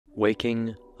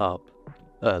Waking up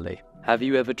early. Have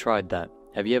you ever tried that?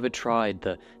 Have you ever tried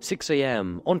the 6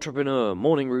 a.m. entrepreneur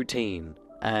morning routine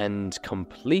and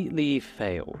completely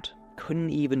failed?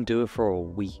 Couldn't even do it for a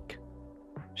week.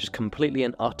 Just completely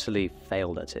and utterly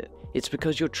failed at it. It's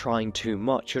because you're trying too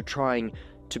much. You're trying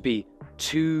to be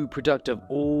too productive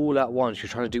all at once. You're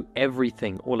trying to do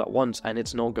everything all at once, and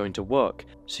it's not going to work.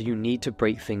 So you need to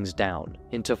break things down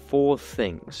into 4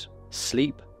 things: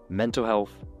 sleep, mental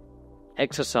health,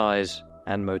 exercise,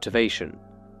 and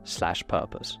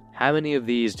motivation/purpose. How many of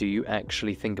these do you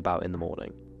actually think about in the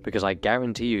morning? Because I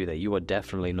guarantee you that you are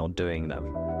definitely not doing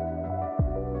them.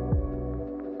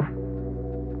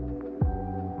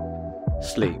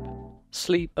 Sleep.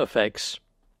 Sleep affects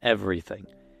everything.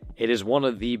 It is one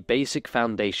of the basic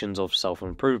foundations of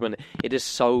self-improvement. It is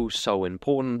so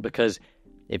important because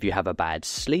if you have a bad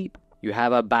sleep, you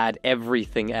have a bad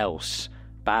everything else.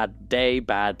 Bad day,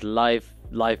 bad life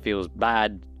feels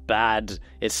bad,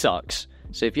 it sucks.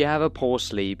 So if you have a poor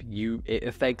sleep, it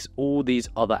affects all these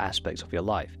other aspects of your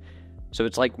life. So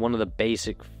it's like one of the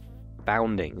basic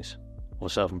foundings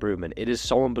of self-improvement. It is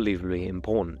so unbelievably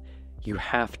important. You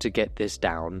have to get this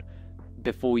down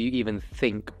before you even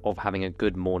think of having a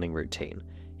good morning routine.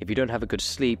 If you don't have a good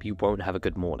sleep, you won't have a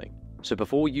good morning. So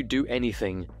before you do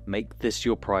anything, make this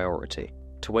your priority.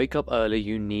 To wake up early,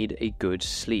 you need a good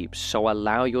sleep, so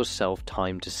allow yourself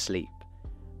time to sleep.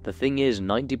 The thing is,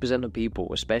 90% of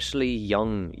people, especially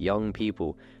young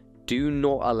people, do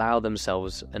not allow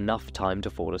themselves enough time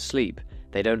to fall asleep.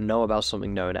 They don't know about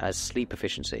something known as sleep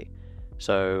efficiency.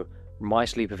 So my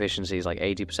sleep efficiency is like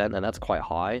 80%, and that's quite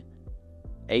high.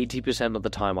 80% of the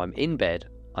time I'm in bed,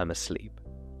 I'm asleep.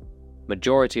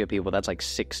 Majority of people, that's like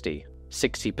 60.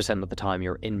 60% of the time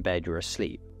you're in bed, you're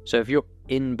asleep. So if you're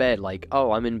in bed like,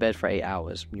 oh, I'm in bed for 8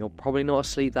 hours, you're probably not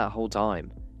asleep that whole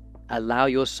time. Allow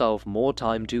yourself more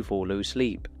time to fall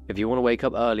asleep. If you want to wake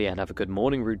up early and have a good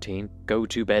morning routine, go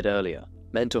to bed earlier.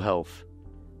 Mental health.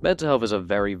 Mental health is a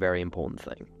very important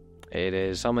thing. It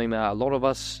is something that a lot of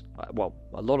us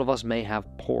may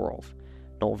have poor of,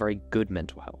 not very good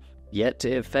mental health. Yet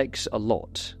it affects a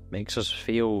lot, makes us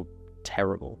feel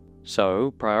terrible.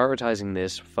 So prioritizing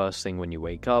this first thing when you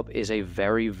wake up is a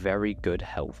very good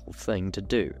helpful thing to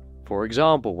do. For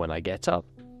example, when I get up,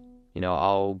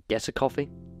 I'll get a coffee,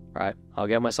 right? I'll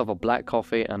get myself a black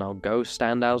coffee and I'll go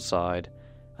stand outside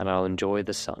and I'll enjoy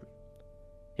the sun.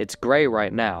 It's grey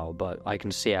right now, but I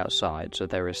can see outside, so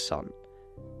there is sun.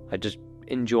 I just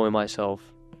enjoy myself,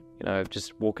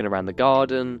 just walking around the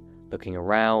garden, looking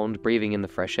around, breathing in the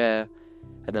fresh air,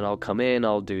 and then I'll come in,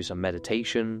 I'll do some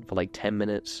meditation for like 10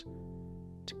 minutes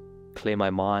to clear my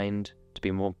mind, to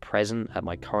be more present at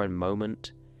my current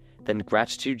moment. Then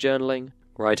gratitude journaling,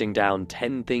 writing down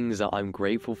 10 things that I'm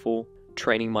grateful for,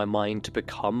 training my mind to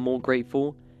become more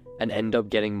grateful and end up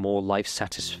getting more life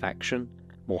satisfaction,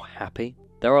 more happy.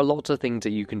 There are lots of things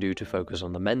that you can do to focus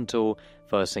on the mental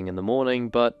first thing in the morning,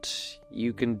 but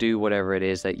you can do whatever it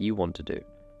is that you want to do.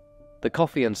 The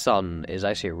coffee and sun is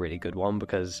actually a really good one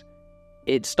because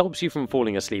it stops you from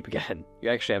falling asleep again. You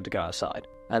actually have to go outside.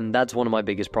 And that's one of my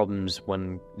biggest problems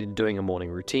when doing a morning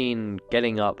routine,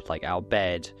 getting up out of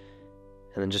bed,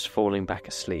 and then just falling back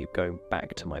asleep, going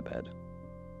back to my bed.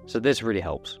 So this really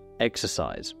helps.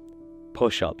 Exercise.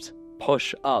 Push-ups.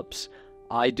 Push-ups.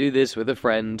 I do this with a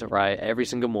friend, right? Every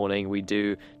single morning we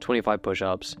do 25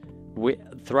 push-ups.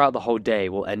 Throughout the whole day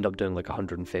we'll end up doing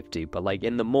 150, but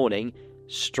in the morning,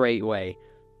 straight away,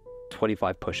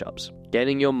 25 push-ups.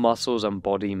 Getting your muscles and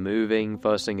body moving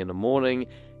first thing in the morning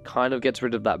kind of gets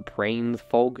rid of that brain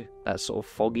fog, that sort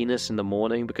of fogginess in the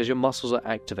morning, because your muscles are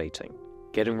activating.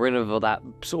 Getting rid of all that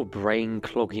sort of brain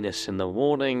clogginess in the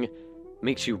morning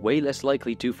makes you way less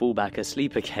likely to fall back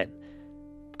asleep again.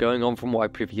 Going on from what I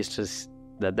previously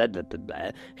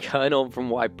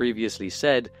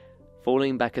said,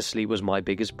 falling back asleep was my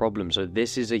biggest problem, so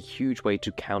this is a huge way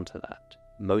to counter that.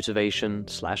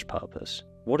 Motivation/purpose.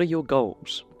 What are your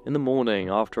goals? In the morning,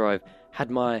 after I've had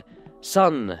my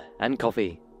sun and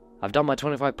coffee, I've done my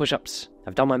 25 push-ups,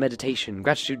 I've done my meditation,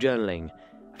 gratitude journaling,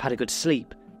 I've had a good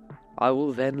sleep, I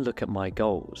will then look at my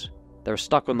goals. They're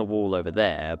stuck on the wall over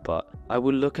there, but I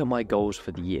will look at my goals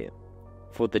for the year,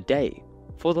 for the day,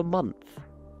 for the month.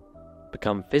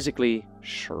 Become physically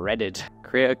shredded.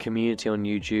 Create a community on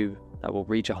YouTube that will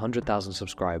reach 100,000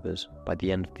 subscribers by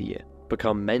the end of the year.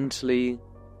 Become mentally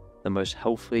the most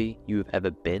healthy you've ever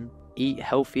been. Eat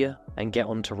healthier and get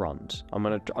onto runs.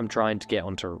 I'm trying to get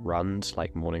onto runs,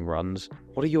 like morning runs.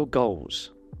 What are your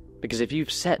goals? Because if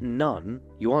you've set none,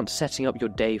 you aren't setting up your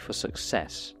day for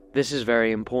success. This is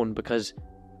very important because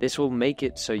this will make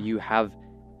it so you have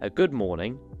a good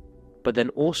morning, but then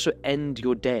also end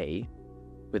your day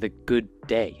with a good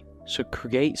day. So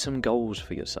create some goals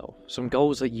for yourself, some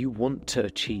goals that you want to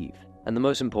achieve. And the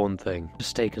most important thing, just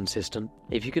stay consistent.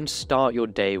 If you can start your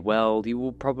day well, you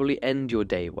will probably end your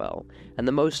day well. And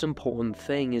the most important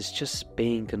thing is just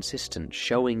being consistent,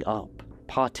 showing up,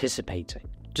 participating.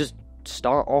 Just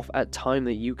start off at time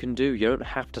that you can do. You don't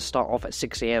have to start off at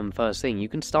 6 a.m. first thing. You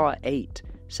can start at 8,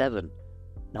 7,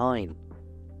 9.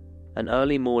 An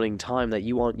early morning time that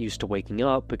you aren't used to waking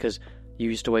up because you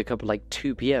used to wake up at like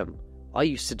 2 p.m. I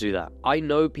used to do that. I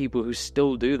know people who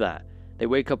still do that. They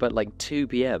wake up at like 2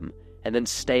 p.m. and then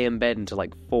stay in bed until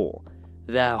like 4.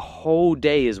 Their whole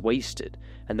day is wasted,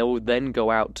 and they will then go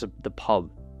out to the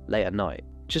pub late at night.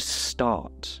 Just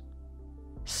start.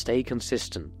 Stay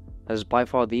consistent. That is by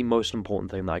far the most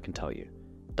important thing that I can tell you.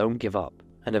 Don't give up.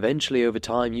 And eventually over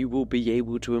time you will be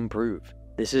able to improve.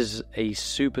 This is a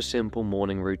super simple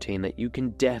morning routine that you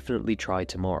can definitely try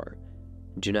tomorrow.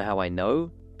 Do you know how I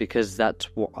know? Because that's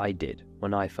what I did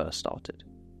when I first started.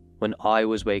 When I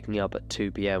was waking up at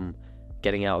 2 p.m,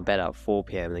 getting out of bed at 4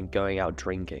 p.m, and then going out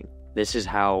drinking. This is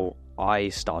how I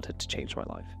started to change my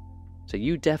life. So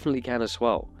you definitely can as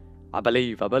well. I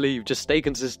believe. Just stay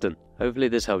consistent. Hopefully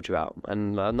this helped you out.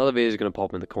 And another video is going to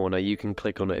pop in the corner. You can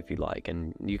click on it if you like.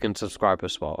 And you can subscribe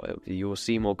as well. You will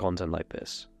see more content like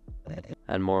this.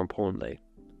 And more importantly,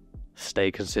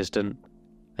 stay consistent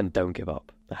and don't give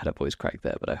up. I had a voice crack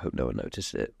there, but I hope no one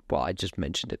noticed it. Well, I just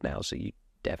mentioned it now, so you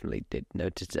definitely did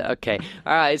notice it. Okay.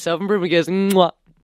 Alright, self-improvement, guys. Mwah.